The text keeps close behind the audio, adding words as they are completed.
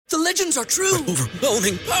The legends are true.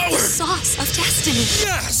 Overwhelming power! Sauce of destiny.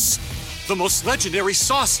 Yes! The most legendary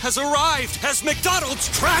sauce has arrived as McDonald's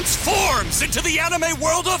transforms into the anime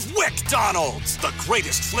world of WickDonald's. The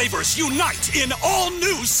greatest flavors unite in all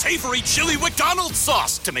new savory chili McDonald's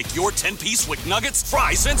sauce to make your 10-piece Wick Nuggets,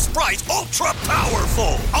 fries, and Sprite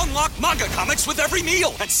ultra-powerful. Unlock manga comics with every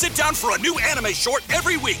meal and sit down for a new anime short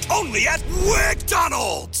every week only at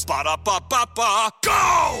WickDonald's. Ba-da-ba-ba-ba,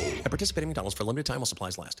 go! At participating McDonald's for a limited time while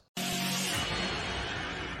supplies last.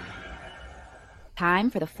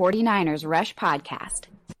 Time for the 49ers Rush Podcast.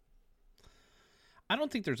 I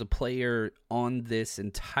don't think there's a player on this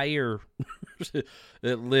entire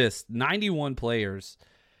list, 91 players,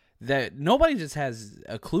 that nobody just has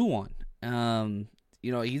a clue on.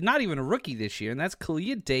 He's not even a rookie this year, and that's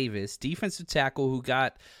Kalia Davis, defensive tackle who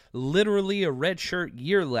got literally a redshirt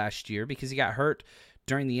year last year because he got hurt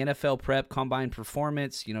during the NFL prep combine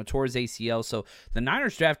performance, tore his ACL. So the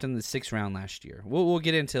Niners drafted him in the 6th round last year. We'll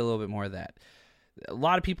get into a little bit more of that. A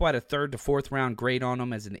lot of people had a 3rd to 4th round grade on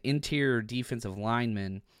him as an interior defensive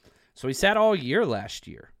lineman. So he sat all year last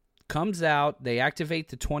year. Comes out, they activate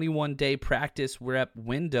the 21-day practice rep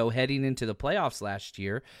window heading into the playoffs last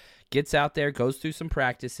year. Gets out there, goes through some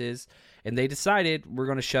practices, and they decided we're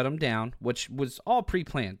going to shut him down, which was all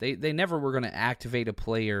pre-planned. They never were going to activate a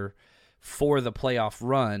player for the playoff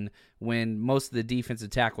run when most of the defensive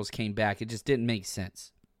tackles came back. It just didn't make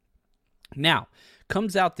sense. Now,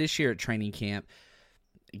 comes out this year at training camp,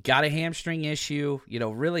 got a hamstring issue,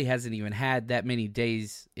 really hasn't even had that many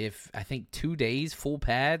days, I think 2 days, full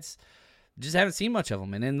pads. Just haven't seen much of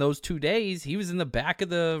him. And in those 2 days, he was in the back of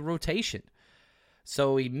the rotation.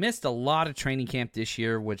 So he missed a lot of training camp this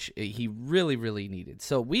year, which he really, really needed.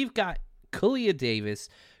 So we've got Kalia Davis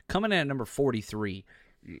coming in at number 43.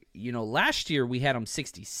 Last year we had him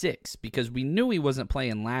 66 because we knew he wasn't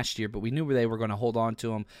playing last year, but we knew they were going to hold on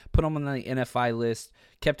to him, put him on the NFI list,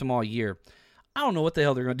 kept him all year. I don't know what the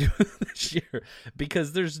hell they're going to do this year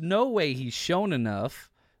because there's no way he's shown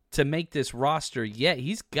enough to make this roster yet.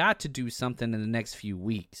 He's got to do something in the next few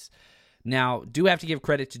weeks. Now, do have to give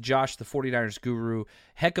credit to Josh, the 49ers guru.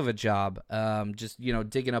 Heck of a job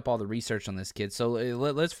digging up all the research on this kid. So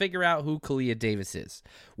let's figure out who Kalia Davis is.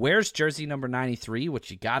 Wears jersey number 93,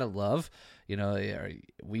 which you got to love.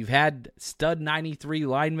 We've had stud 93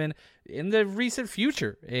 linemen in the recent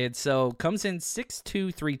future. And so comes in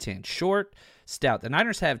 6'2", 310. Short, stout. The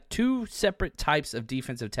Niners have 2 separate types of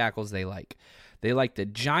defensive tackles they like. They like the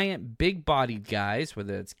giant, big-bodied guys,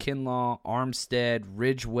 whether it's Kinlaw, Armstead,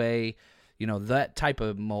 Ridgeway, that type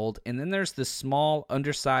of mold. And then there's the small,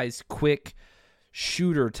 undersized, quick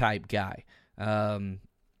shooter-type guy.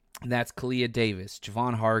 That's Kalia Davis,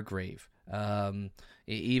 Javon Hargrave,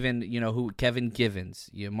 Kevin Givens,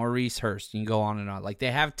 Maurice Hurst. You can go on and on. Like, they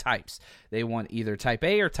have types. They want either type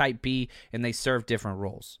A or type B, and they serve different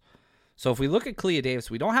roles. So if we look at Kalia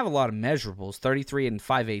Davis, we don't have a lot of measurables. 33 and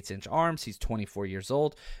 5/8 inch arms. He's 24 years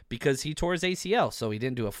old because he tore his ACL. So he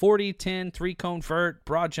didn't do a 40, 10, 3-cone vert,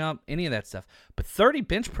 broad jump, any of that stuff. But 30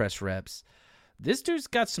 bench press reps, this dude's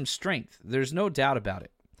got some strength. There's no doubt about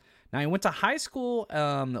it. Now, he went to high school,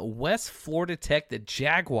 West Florida Tech, the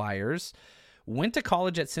Jaguars. Went to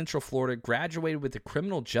college at Central Florida, graduated with a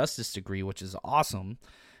criminal justice degree, which is awesome.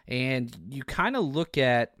 And you kind of look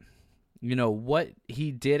at what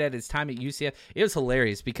he did at his time at UCF. It was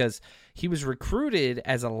hilarious because he was recruited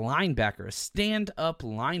as a linebacker, a stand-up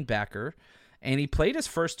linebacker, and he played his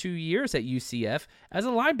first 2 years at UCF as a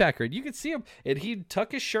linebacker. And you could see him, and he'd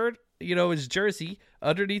tuck his shirt, his jersey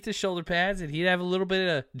underneath his shoulder pads, and he'd have a little bit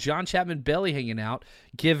of John Chapman belly hanging out,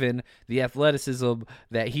 given the athleticism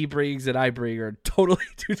that he brings and I bring are totally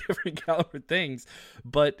 2 different caliber things.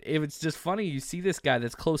 But it was just funny. You see this guy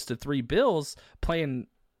that's close to 3 bills playing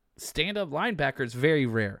stand-up linebacker is very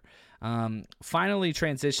rare. Finally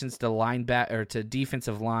transitions to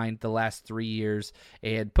defensive line the last 3 years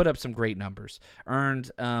and put up some great numbers.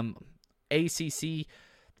 Earned AAC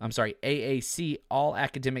all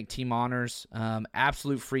academic team honors.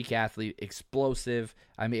 Absolute freak athlete, explosive.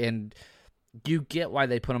 And you get why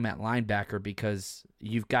they put him at linebacker because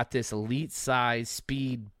you've got this elite size,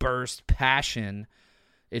 speed, burst, passion.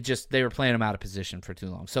 They were playing him out of position for too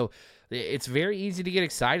long. So it's very easy to get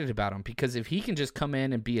excited about him because if he can just come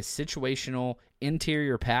in and be a situational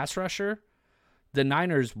interior pass rusher, the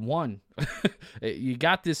Niners won. You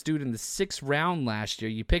got this dude in the 6th round last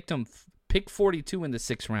year. You picked him, pick 42 in the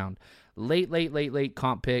 6th round. Late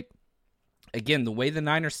comp pick. Again, the way the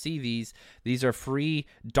Niners see these are free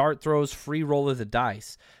dart throws, free roll of the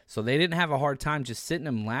dice. So they didn't have a hard time just sitting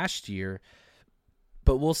him last year.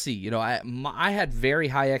 But we'll see. I had very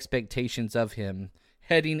high expectations of him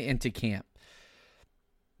heading into camp.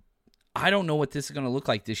 I don't know what this is going to look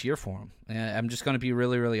like this year for him. I'm just going to be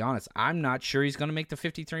really, really honest. I'm not sure he's going to make the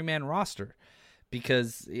 53-man roster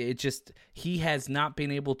because he has not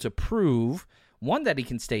been able to prove, one, that he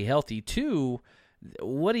can stay healthy, two,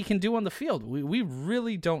 what he can do on the field. We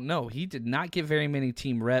really don't know. He did not get very many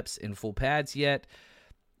team reps in full pads yet.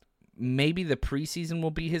 Maybe the preseason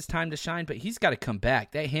will be his time to shine, but he's got to come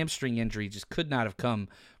back. That hamstring injury just could not have come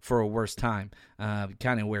for a worse time,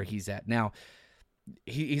 kind of where he's at. Now,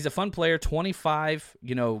 he's a fun player, 25,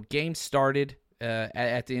 games started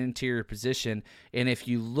at the interior position. And if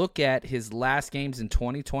you look at his last games in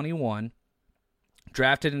 2021,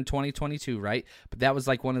 drafted in 2022, right? But that was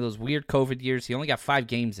like one of those weird COVID years. He only got 5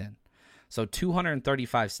 games in. So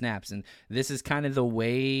 235 snaps, and this is kind of the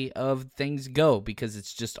way of things go because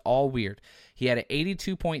it's just all weird. He had an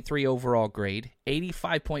 82.3 overall grade,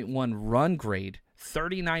 85.1 run grade,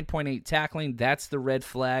 39.8 tackling. That's the red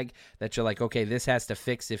flag that you're like, okay, this has to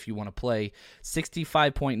fix if you want to play.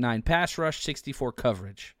 65.9 pass rush, 64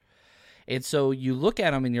 coverage. And so you look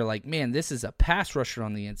at him and you're like, man, this is a pass rusher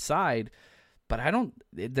on the inside, but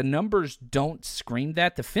the numbers don't scream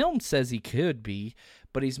that. The film says he could be,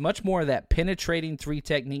 but he's much more of that penetrating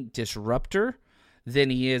 3-technique disruptor than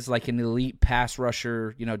he is like an elite pass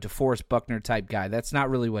rusher, DeForest Buckner type guy. That's not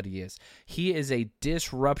really what he is. He is a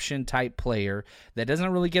disruption type player that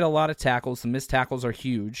doesn't really get a lot of tackles. The missed tackles are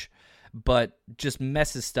huge, but just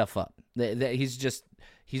messes stuff up. He's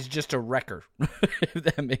just a wrecker, if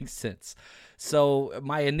that makes sense. So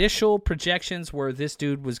my initial projections were this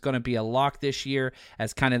dude was going to be a lock this year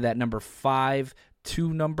as kind of that number 5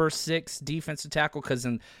 to number 6 defensive tackle, because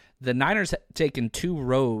the Niners have taken 2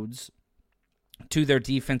 roads to their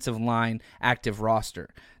defensive line active roster.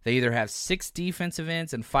 They either have 6 defensive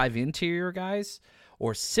ends and 5 interior guys,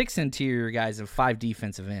 or 6 interior guys and 5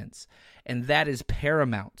 defensive ends. And that is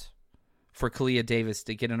paramount for Kalia Davis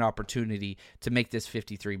to get an opportunity to make this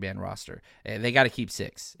 53-man roster. They got to keep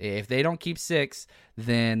 6. If they don't keep 6,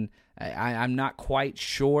 then I'm not quite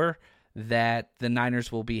sure that the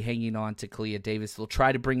Niners will be hanging on to Kalia Davis. They'll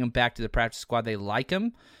try to bring him back to the practice squad. They like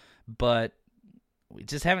him, but we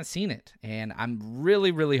just haven't seen it. And I'm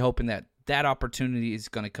really, really hoping that opportunity is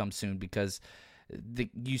going to come soon because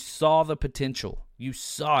you saw the potential. You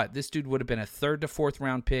saw it. This dude would have been a 3rd to 4th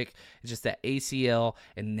round pick. It's just that ACL,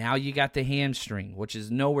 and now you got the hamstring, which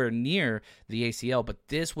is nowhere near the ACL, but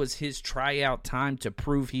this was his tryout time to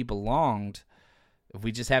prove he belonged.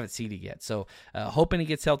 We just haven't seen it yet. So hoping he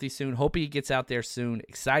gets healthy soon. Hoping he gets out there soon.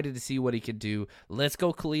 Excited to see what he can do. Let's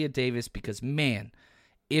go Kalia Davis because, man,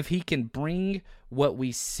 if he can bring what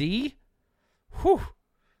we see, whew,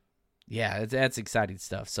 yeah, that's exciting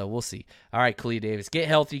stuff. So we'll see. All right, Kalia Davis, get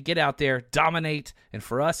healthy, get out there, dominate. And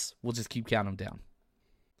for us, we'll just keep counting them down.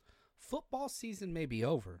 Football season may be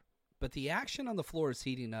over, but the action on the floor is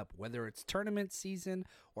heating up. Whether it's tournament season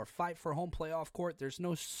or fight for home playoff court, there's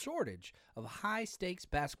no shortage of high-stakes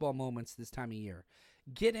basketball moments this time of year.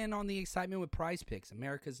 Get in on the excitement with Prize Picks,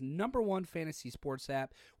 America's #1 fantasy sports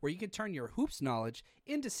app, where you can turn your hoops knowledge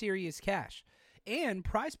into serious cash. And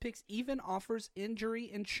Prize Picks even offers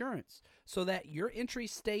injury insurance, so that your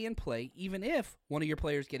entries stay in play even if one of your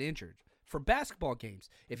players get injured. For basketball games,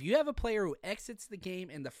 if you have a player who exits the game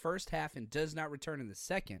in the first half and does not return in the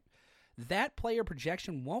second, that player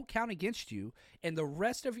projection won't count against you, and the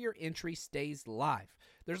rest of your entry stays live.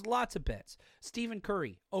 There's lots of bets. Stephen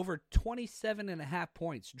Curry, over 27.5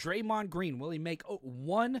 points. Draymond Green, will he make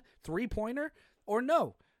 1 3-pointer or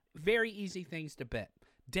no? Very easy things to bet.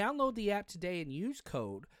 Download the app today and use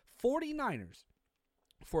code 49ers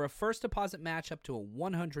for a first deposit match up to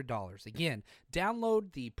 $100. Again,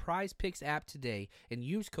 download the Prize Picks app today and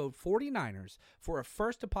use code 49ers for a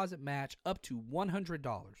first deposit match up to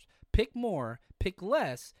 $100. Pick more, pick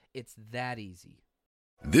less, it's that easy.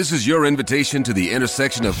 This is your invitation to the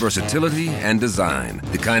intersection of versatility and design.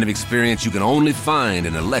 The kind of experience you can only find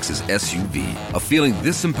in a Lexus SUV. A feeling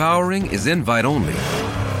this empowering is invite only.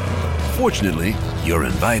 Fortunately, you're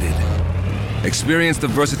invited. Experience the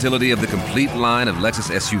versatility of the complete line of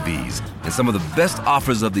Lexus SUVs and some of the best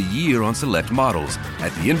offers of the year on select models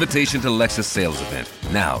at the Invitation to Lexus sales event,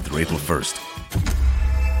 now through April 1st.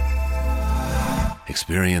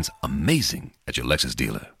 Experience amazing at your Lexus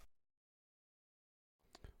dealer.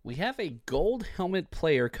 We have a gold helmet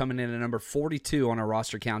player coming in at number 42 on our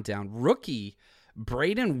roster countdown. Rookie,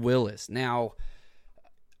 Brayden Willis. Now,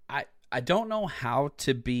 I don't know how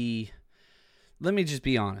to be... Let me just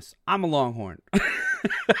be honest. I'm a Longhorn.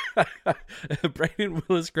 Brayden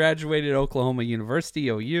Willis graduated Oklahoma University,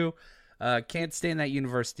 OU. Can't stand that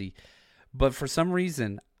university. But for some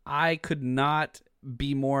reason, I could not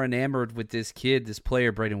be more enamored with this kid, this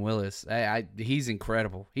player, Brayden Willis. He's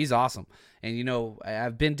incredible. He's awesome. And,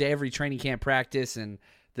 I've been to every training camp practice, and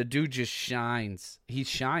the dude just shines. He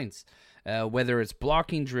shines. Whether it's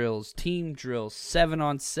blocking drills, team drills,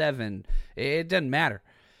 7-on-7, it doesn't matter.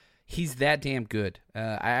 He's that damn good.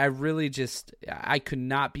 I could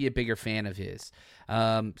not be a bigger fan of his.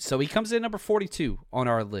 So he comes in number 42 on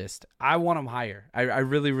our list. I want him higher. I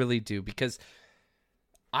really, really do, because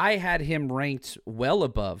I had him ranked well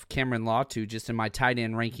above Cameron Latu just in my tight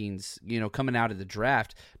end rankings, coming out of the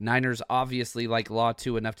draft. Niners obviously like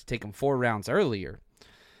Latu enough to take him 4 rounds earlier.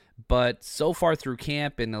 But so far through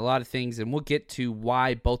camp and a lot of things, and we'll get to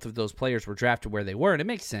why both of those players were drafted where they were, and it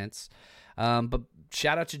makes sense. But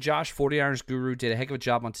shout out to Josh, 49ers Guru, did a heck of a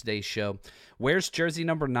job on today's show. Wears jersey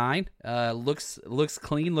number 9. Looks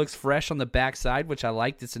clean, looks fresh on the backside, which I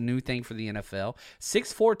like. It's a new thing for the NFL.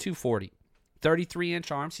 6'4", 240.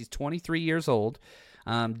 33-inch arms. He's 23 years old.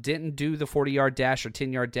 Didn't do the 40-yard dash or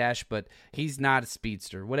 10-yard dash, but he's not a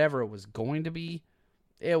speedster. Whatever it was going to be,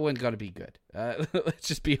 it wasn't going to be good. Let's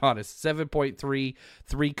just be honest. 7.3,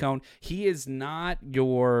 3-cone. He is not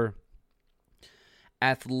your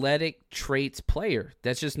athletic traits player.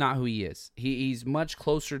 That's just not who he is. He's much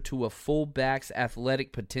closer to a fullback's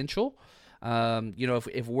athletic potential.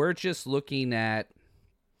 If we're just looking at,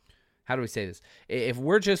 how do we say this? If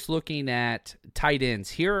we're just looking at tight ends,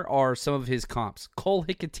 here are some of his comps. Cole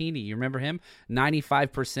Hikatini, you remember him?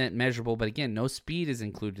 95% measurable, but again, no speed is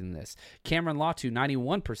included in this. Cameron Latu,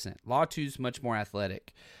 91%. Latu's much more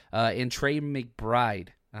athletic. And Trey McBride,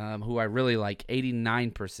 who I really like,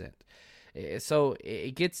 89%. So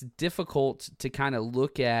it gets difficult to kind of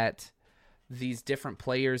look at these different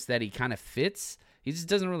players that he kind of fits. He just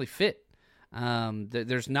doesn't really fit.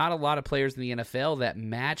 There's not a lot of players in the NFL that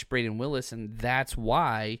match Brayden Willis, and that's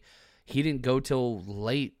why he didn't go till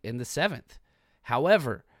late in the 7th.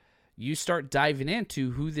 However, you start diving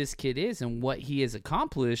into who this kid is and what he has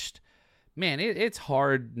accomplished, man, it's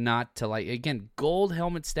hard not to like. Again, gold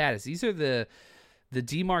helmet status. These are the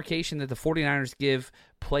demarcation that the 49ers give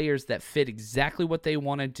players that fit exactly what they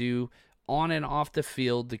want to do on and off the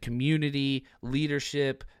field, the community,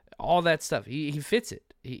 leadership, all that stuff. He fits it.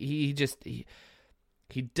 He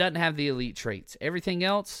doesn't have the elite traits. Everything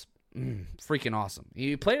else, freaking awesome.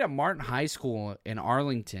 He played at Martin High School in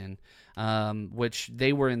Arlington, which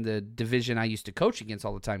they were in the division I used to coach against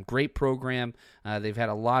all the time. Great program. They've had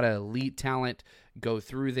a lot of elite talent go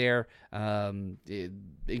through there.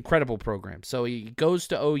 Incredible program. So he goes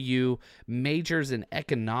to OU, majors in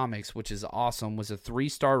economics, which is awesome, was a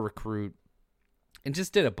 3-star recruit, and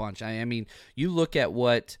just did a bunch. I mean, you look at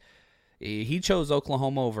what he chose: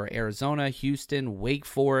 Oklahoma over Arizona, Houston, Wake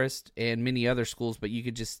Forest, and many other schools, but you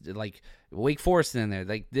could just, like, Wake Forest in there.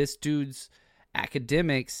 Like, this dude's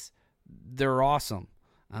academics, they're awesome.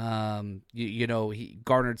 He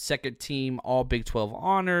garnered second team all Big 12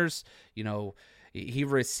 honors. He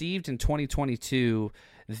received in 2022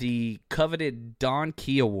 the coveted Don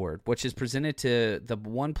Key Award, which is presented to the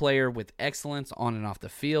one player with excellence on and off the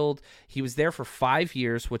field. He was there for 5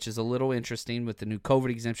 years, which is a little interesting with the new COVID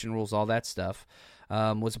exemption rules, all that stuff.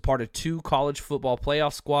 Was a part of 2 college football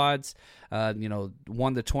playoff squads,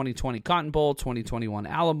 won the 2020 Cotton Bowl, 2021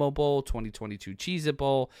 Alamo Bowl, 2022 Cheez-It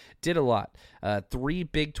Bowl, did a lot. 3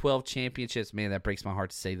 Big 12 championships. Man, that breaks my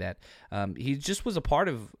heart to say that. He just was a part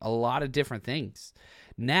of a lot of different things.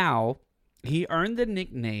 Now, he earned the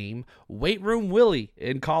nickname Weight Room Willie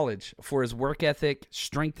in college for his work ethic,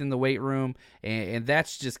 strength in the weight room, and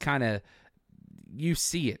that's just kind of, you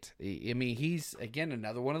see it. I mean, he's, again,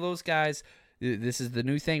 another one of those guys. This is the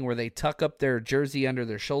new thing where they tuck up their jersey under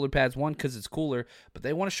their shoulder pads, one, because it's cooler, but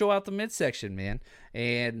they want to show out the midsection, man.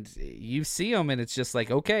 And you see them, and it's just like,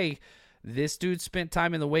 okay, this dude spent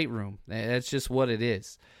time in the weight room. That's just what it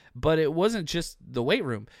is. But it wasn't just the weight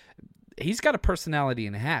room. He's got a personality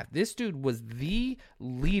and a half. This dude was the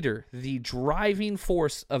leader, the driving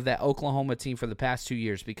force of that Oklahoma team for the past 2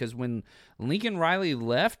 years, because when Lincoln Riley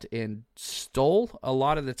left and stole a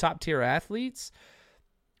lot of the top-tier athletes,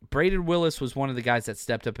 Brayden Willis was one of the guys that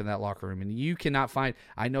stepped up in that locker room. And you cannot find,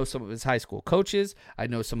 I know some of his high school coaches, I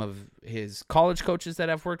know some of his college coaches that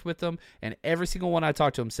have worked with him, and every single one I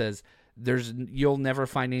talk to him says you'll never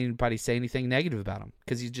find anybody say anything negative about him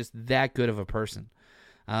because he's just that good of a person.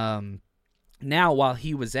 Now, while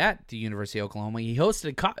he was at the University of Oklahoma, he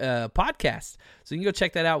hosted a podcast. So you can go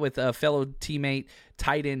check that out with a fellow teammate,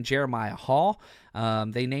 tight end Jeremiah Hall.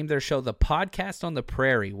 They named their show The Podcast on the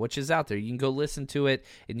Prairie, which is out there. You can go listen to it,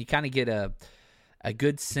 and you kind of get a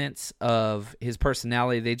good sense of his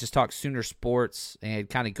personality. They just talk Sooner sports and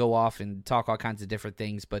kind of go off and talk all kinds of different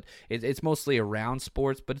things. But it's mostly around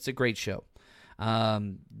sports, but it's a great show.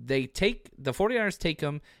 The 49ers take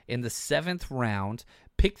him in the 7th round,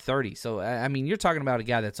 pick 30. So, I mean, you're talking about a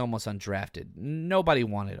guy that's almost undrafted. Nobody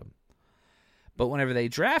wanted him. But whenever they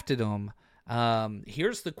drafted him,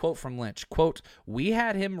 here's the quote from Lynch. Quote, "We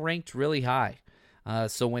had him ranked really high.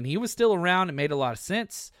 So when he was still around, it made a lot of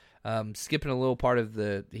sense." Skipping a little part of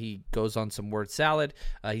he goes on some word salad.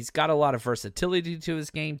 He's got a lot of versatility to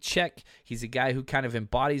his game. Check. He's a guy who kind of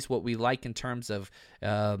embodies what we like in terms of,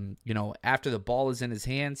 after the ball is in his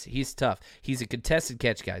hands, he's tough. He's a contested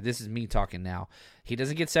catch guy. This is me talking now. He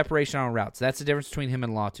doesn't get separation on routes. That's the difference between him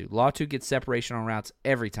and Latu. Latu gets separation on routes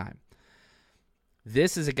every time.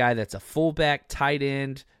 This is a guy that's a fullback, tight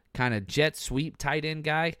end, kind of jet sweep tight end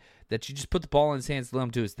guy that you just put the ball in his hands and let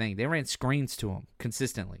him do his thing. They ran screens to him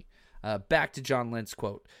consistently. Back to John Lynch's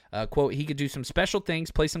quote. Quote, "He could do some special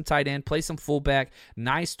things, play some tight end, play some fullback,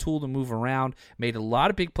 nice tool to move around, made a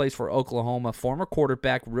lot of big plays for Oklahoma, former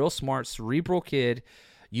quarterback, real smart, cerebral kid.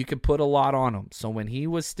 You could put a lot on him. So when he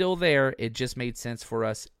was still there, it just made sense for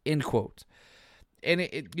us," end quote. And,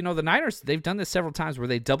 the Niners, they've done this several times where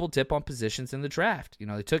they double dip on positions in the draft.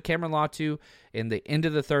 They took Cameron Latu in the end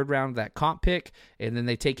of the 3rd round, that comp pick, and then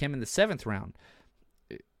they take him in the 7th round.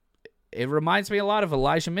 It reminds me a lot of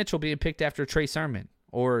Elijah Mitchell being picked after Trey Sermon,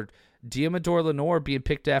 or Diamador Lenore being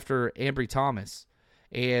picked after Ambry Thomas.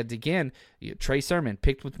 And again, Trey Sermon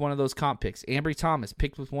picked with one of those comp picks. Ambry Thomas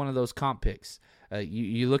picked with one of those comp picks.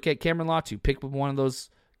 You look at Cameron Latu, picked with one of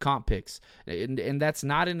those comp picks. And that's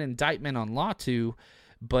not an indictment on Latu,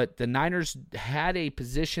 but the Niners had a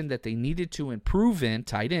position that they needed to improve in,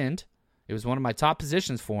 tight end. It was one of my top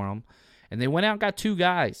positions for them. And they went out and got 2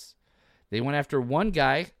 guys. They went after one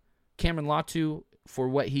guy, Cameron Latu, for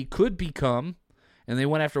what he could become, and they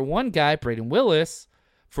went after one guy, Brayden Willis,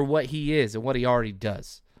 for what he is and what he already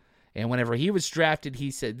does. And whenever he was drafted, he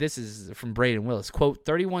said, this is from Brayden Willis, quote,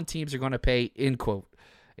 "31 teams are going to pay," end quote.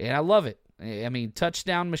 And I love it. I mean,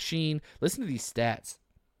 touchdown machine. Listen to these stats.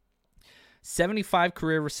 75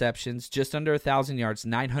 career receptions, just under 1,000 yards,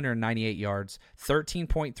 998 yards,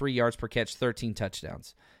 13.3 yards per catch, 13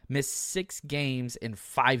 touchdowns. Missed 6 games in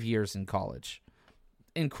 5 years in college.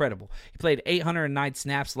 Incredible. He played 809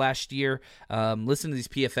 snaps last year. Listen to these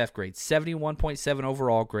PFF grades. 71.7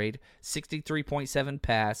 overall grade, 63.7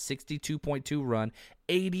 pass, 62.2 run,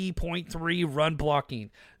 80.3 run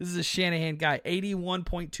blocking. This is a Shanahan guy.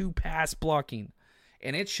 81.2 pass blocking.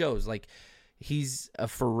 And it shows, he's a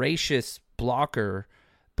voracious blocker,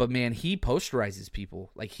 but, man, he posterizes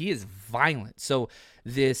people. He is violent. So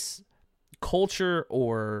this culture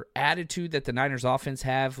or attitude that the Niners offense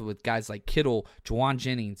have with guys like Kittle, Juwan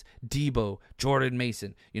Jennings, Debo, Jordan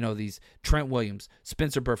Mason, these Trent Williams,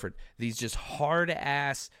 Spencer Burford, these just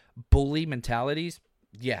hard-ass bully mentalities.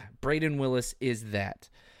 Yeah, Brayden Willis is that.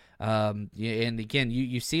 And again,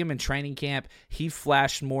 you see him in training camp. He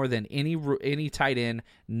flashed more than any tight end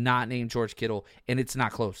not named George Kittle, and it's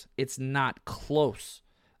not close. It's not close.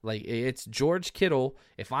 It's George Kittle.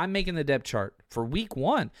 If I'm making the depth chart for week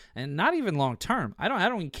 1, and not even long term, I don't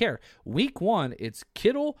even care. Week 1, it's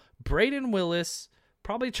Kittle, Brayden Willis,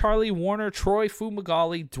 probably Charlie Warner, Troy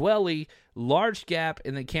Fumagalli, Dwelly, large gap,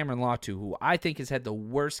 and then Cameron Latu, who I think has had the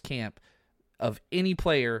worst camp of any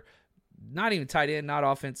player, not even tight end, not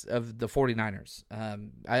offense, of the 49ers.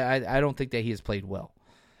 I don't think that he has played well.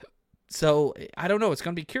 So I don't know. It's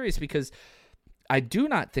going to be curious because I do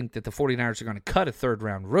not think that the 49ers are going to cut a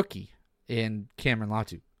 3rd-round rookie in Cameron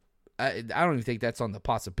Latu. I don't even think that's on the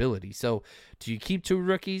possibility. So do you keep 2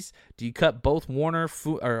 rookies? Do you cut both Warner,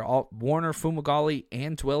 Fumagalli,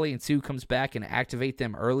 and Dwelly and see who comes back and activate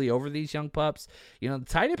them early over these young pups? The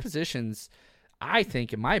tight end positions, I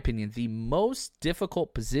think, in my opinion, the most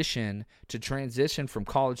difficult position to transition from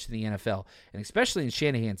college to the NFL, and especially in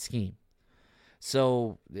Shanahan's scheme.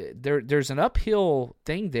 So there's an uphill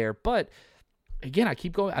thing there, but again, I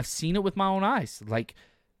keep going. I've seen it with my own eyes.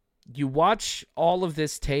 You watch all of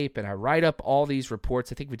this tape, and I write up all these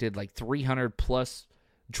reports. I think we did 300-plus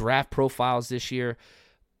draft profiles this year.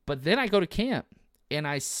 But then I go to camp, and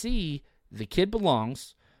I see the kid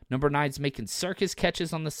belongs. Number 9's making circus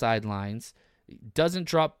catches on the sidelines, doesn't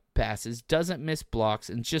drop passes, doesn't miss blocks,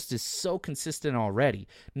 and just is so consistent already.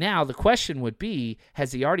 Now, the question would be,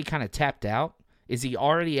 has he already kind of tapped out? Is he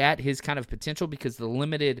already at his kind of potential? Because the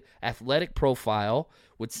limited athletic profile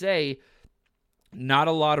would say not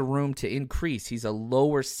a lot of room to increase. He's a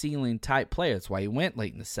lower ceiling type player. That's why he went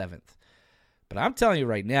late in the 7th. But I'm telling you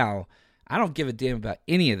right now, I don't give a damn about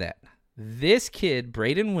any of that. This kid,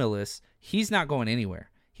 Brayden Willis, he's not going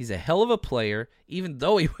anywhere. He's a hell of a player, even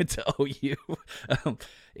though he went to OU.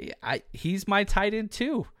 He's my tight end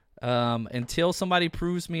too. until somebody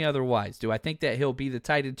proves me otherwise. Do I think that he'll be the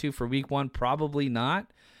tight end 2 for week 1? Probably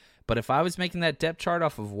not. But if I was making that depth chart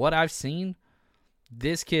off of what I've seen,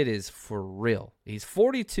 this kid is for real. He's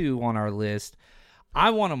 42 on our list.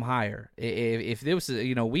 I want him higher. If there was,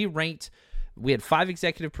 we had 5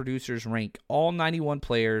 executive producers rank all 91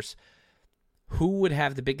 players who would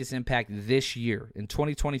have the biggest impact this year in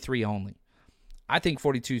 2023 only. I think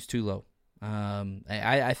 42 is too low.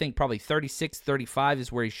 I think probably 36, 35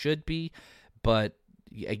 is where he should be. But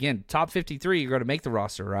again, top 53, you're going to make the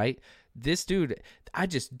roster, right? This dude, I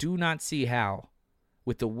just do not see how,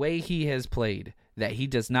 with the way he has played, that he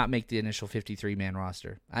does not make the initial 53-man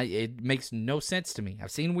roster. It makes no sense to me.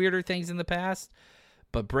 I've seen weirder things in the past,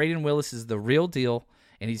 but Brayden Willis is the real deal,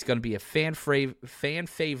 and he's going to be a fan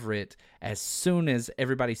favorite as soon as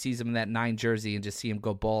everybody sees him in that 9 jersey and just see him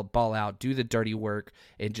go ball out, do the dirty work,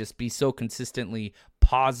 and just be so consistently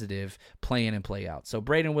positive play in and play out. So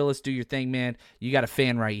Brayden Willis, do your thing, man. You got a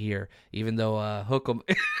fan right here, even though Hookem,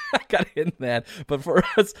 I got to hit that. But for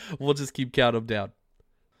us, we'll just keep counting them down.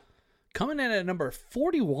 Coming in at number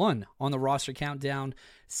 41 on the roster countdown,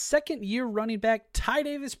 second-year running back Ty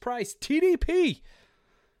Davis Price, TDP.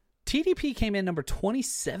 TDP came in number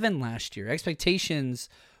 27 last year. Expectations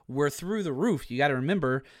were through the roof. You got to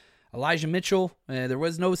remember, Elijah Mitchell, there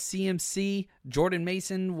was no CMC. Jordan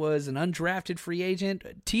Mason was an undrafted free agent.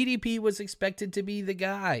 TDP was expected to be the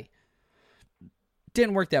guy.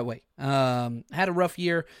 Didn't work that way. Had a rough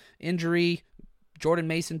year, injury. Jordan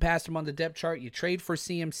Mason passed him on the depth chart. You trade for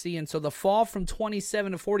CMC, and so the fall from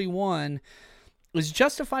 27 to 41 was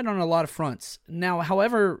justified on a lot of fronts. Now,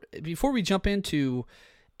 however, before we jump into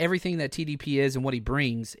everything that TDP is and what he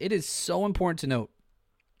brings, it is so important to note,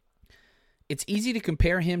 it's easy to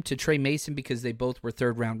compare him to Trey Mason because they both were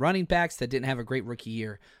third-round running backs that didn't have a great rookie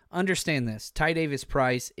year. Understand this. Ty Davis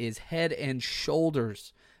Price is head and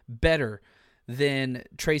shoulders better than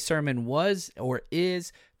Trey Sermon was or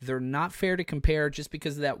is. They're not fair to compare just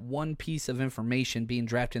because of that one piece of information being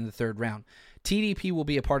drafted in the 3rd round. TDP will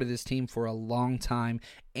be a part of this team for a long time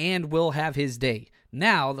and will have his day.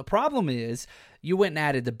 Now, the problem is you went and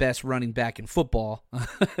added the best running back in football,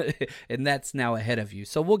 and that's now ahead of you.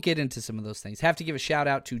 So we'll get into some of those things. Have to give a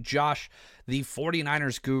shout-out to Josh, the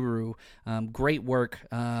 49ers guru. Great work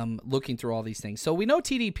looking through all these things. So we know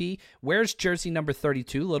TDP wears jersey number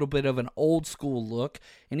 32, a little bit of an old-school look,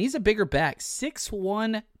 and he's a bigger back,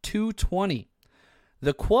 6'1", 220.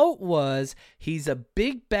 The quote was, he's a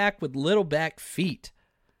big back with little back feet.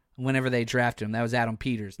 Whenever they drafted him, that was Adam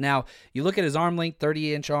Peters. Now, you look at his arm length,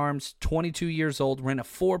 30-inch arms, 22 years old, ran a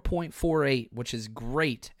 4.48, which is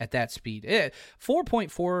great at that speed.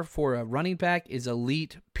 4.4 for a running back is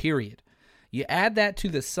elite, period. You add that to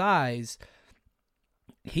the size,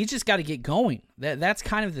 he's just got to get going. That's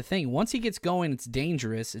kind of the thing. Once he gets going, it's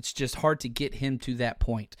dangerous. It's just hard to get him to that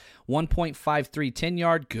point. 1.53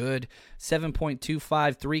 10-yard, good. 7.25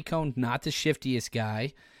 3-cone, not the shiftiest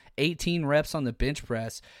guy. 18 reps on the bench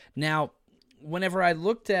press. Now, whenever I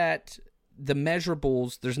looked at the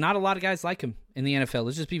measurables, there's not a lot of guys like him in the NFL.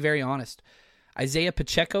 Let's just be very honest. Isaiah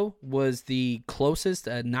Pacheco was the closest,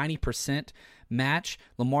 90% match.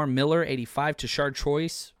 Lamar Miller, 85. Tashard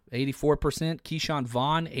Choice, 84%. Keyshawn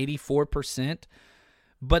Vaughn, 84%.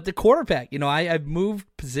 But the quarterback, I've moved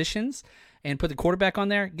positions and put the quarterback on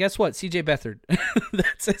there. Guess what? C.J. Beathard.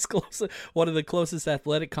 That's as close, one of the closest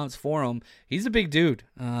athletic comps for him. He's a big dude.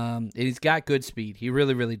 And he's got good speed. He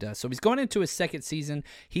really, really does. So he's going into his 2nd season.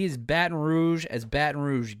 He is Baton Rouge as Baton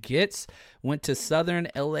Rouge gets. Went to Southern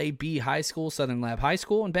LAB High School, Southern Lab High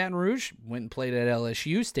School in Baton Rouge. Went and played at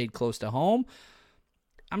LSU, stayed close to home.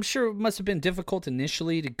 I'm sure it must have been difficult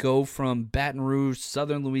initially to go from Baton Rouge,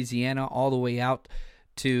 Southern Louisiana, all the way out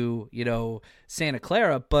to, Santa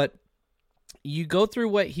Clara, but you go through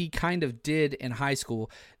what he kind of did in high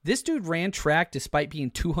school. This dude ran track despite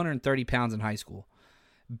being 230 pounds in high school.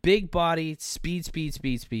 Big body, speed.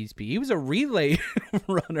 He was a relay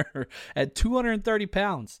runner at 230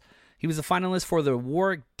 pounds. He was a finalist for the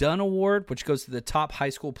Warwick Dunn Award, which goes to the top high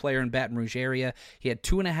school player in Baton Rouge area. He had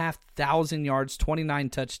 2,500 yards, 29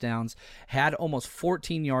 touchdowns, had almost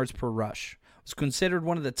 14 yards per rush. Was considered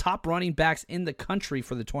one of the top running backs in the country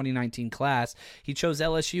for the 2019 class. He chose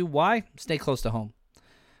LSU. Why? Stay close to home.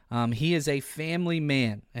 He is a family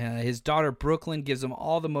man. His daughter, Brooklyn, gives him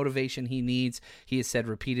all the motivation he needs, he has said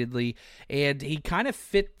repeatedly. And he kind of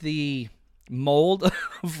fit the mold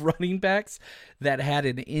of running backs that had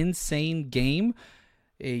an insane game.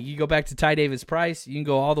 You go back to Ty Davis Price, you can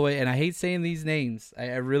go all the way, and I hate saying these names.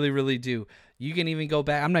 I really, really do. You can even go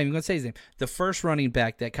back. I'm not even going to say his name. The first running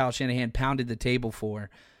back that Kyle Shanahan pounded the table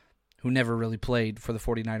for, who never really played for the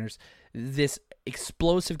 49ers, this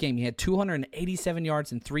explosive game. He had 287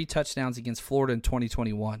 yards and 3 touchdowns against Florida in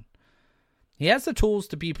 2021. He has the tools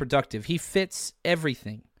to be productive. He fits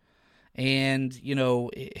everything. And,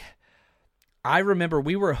 I remember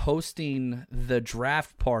we were hosting the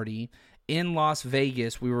draft party in Las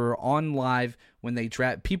Vegas. We were on live when they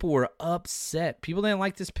draft. People were upset. People didn't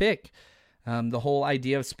like this pick. The whole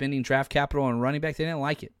idea of spending draft capital on running back, they didn't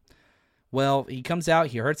like it. Well, he comes out,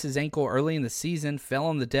 he hurts his ankle early in the season, fell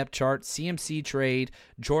on the depth chart, CMC trade,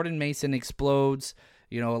 Jordan Mason explodes,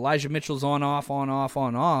 Elijah Mitchell's on,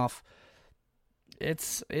 off.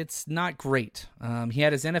 It's not great. He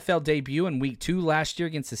had his NFL debut in week 2 last year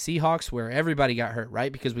against the Seahawks where everybody got hurt,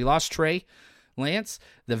 right? Because we lost Trey Lance.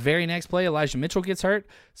 The very next play, Elijah Mitchell gets hurt.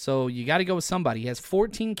 So you got to go with somebody. He has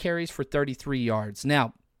 14 carries for 33 yards.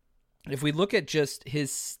 Now, if we look at just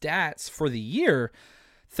his stats for the year,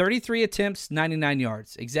 33 attempts, 99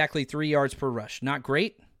 yards. Exactly 3 yards per rush. Not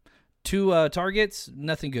great. 2 targets,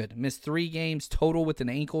 nothing good. Missed 3 games total with an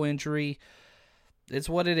ankle injury. It's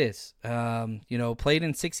what it is. Played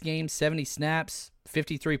in 6 games, 70 snaps,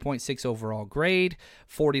 53.6 overall grade,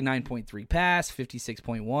 49.3 pass,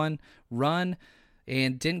 56.1 run,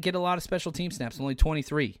 and didn't get a lot of special team snaps, only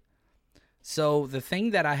 23. So the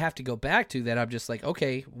thing that I have to go back to that I'm just like,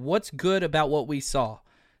 okay, what's good about what we saw?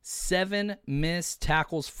 7 missed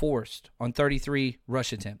tackles forced on 33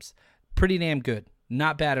 rush attempts. Pretty damn good.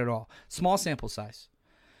 Not bad at all. Small sample size.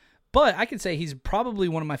 But I can say he's probably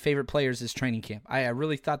one of my favorite players this training camp. I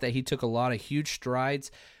really thought that he took a lot of huge strides.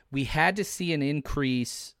 We had to see an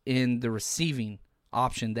increase in the receiving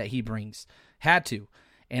option that he brings. Had to.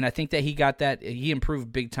 And I think that he got that. He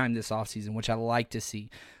improved big time this offseason, which I like to see.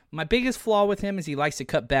 My biggest flaw with him is he likes to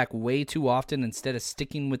cut back way too often instead of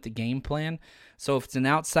sticking with the game plan. So if it's an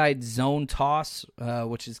outside zone toss,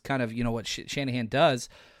 which is kind of what Shanahan does,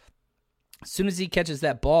 as soon as he catches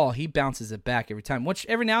that ball, he bounces it back every time, which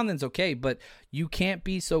every now and then is okay, but you can't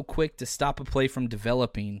be so quick to stop a play from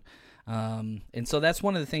developing. And so that's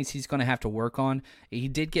one of the things he's going to have to work on. He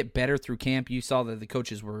did get better through camp. You saw that the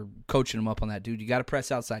coaches were coaching him up on that. Dude, you got to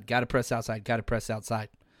press outside, got to press outside, got to press outside.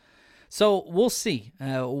 So we'll see.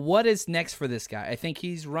 What is next for this guy? I think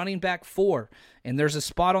he's running back 4, and there's a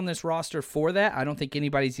spot on this roster for that. I don't think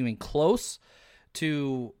anybody's even close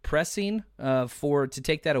to pressing to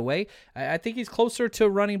take that away. I think he's closer to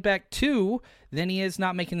running back 2 than he is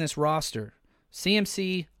not making this roster.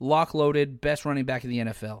 CMC, lock-loaded, best running back in the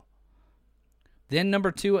NFL. Then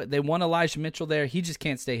number 2, they want Elijah Mitchell there. He just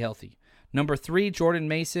can't stay healthy. Number 3, Jordan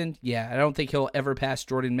Mason. Yeah, I don't think he'll ever pass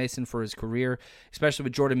Jordan Mason for his career, especially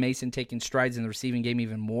with Jordan Mason taking strides in the receiving game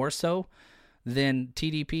even more so than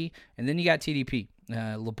TDP. And then you got TDP.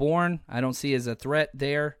 LeBourne, I don't see as a threat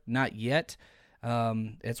there, not yet.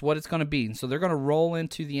 It's what it's going to be. And so they're going to roll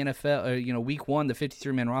into the NFL, week 1, the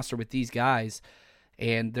 53-man roster with these guys,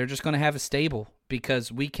 and they're just going to have a stable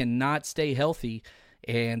because we cannot stay healthy.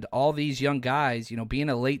 And all these young guys, being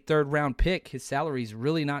a late 3rd round pick, his salary is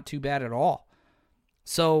really not too bad at all.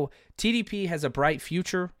 So TDP has a bright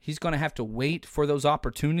future. He's going to have to wait for those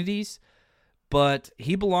opportunities, but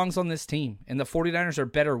he belongs on this team, and the 49ers are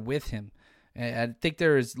better with him. I think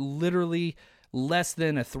there is literally less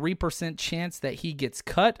than a 3% chance that he gets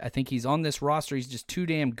cut. I think he's on this roster. He's just too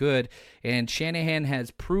damn good, and Shanahan has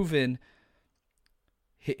proven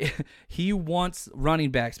he wants running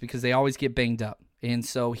backs because they always get banged up. And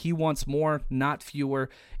so he wants more, not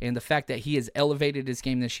fewer. And the fact that he has elevated his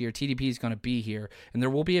game this year, TDP is going to be here. And there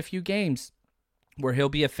will be a few games where he'll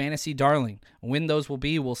be a fantasy darling. When those will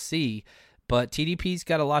be, we'll see. But TDP's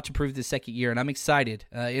got a lot to prove this second year, and I'm excited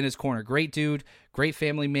in his corner. Great dude, great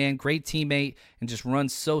family man, great teammate, and just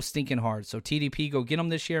runs so stinking hard. So TDP, go get him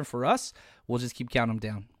this year. And for us, we'll just keep counting him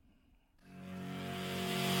down.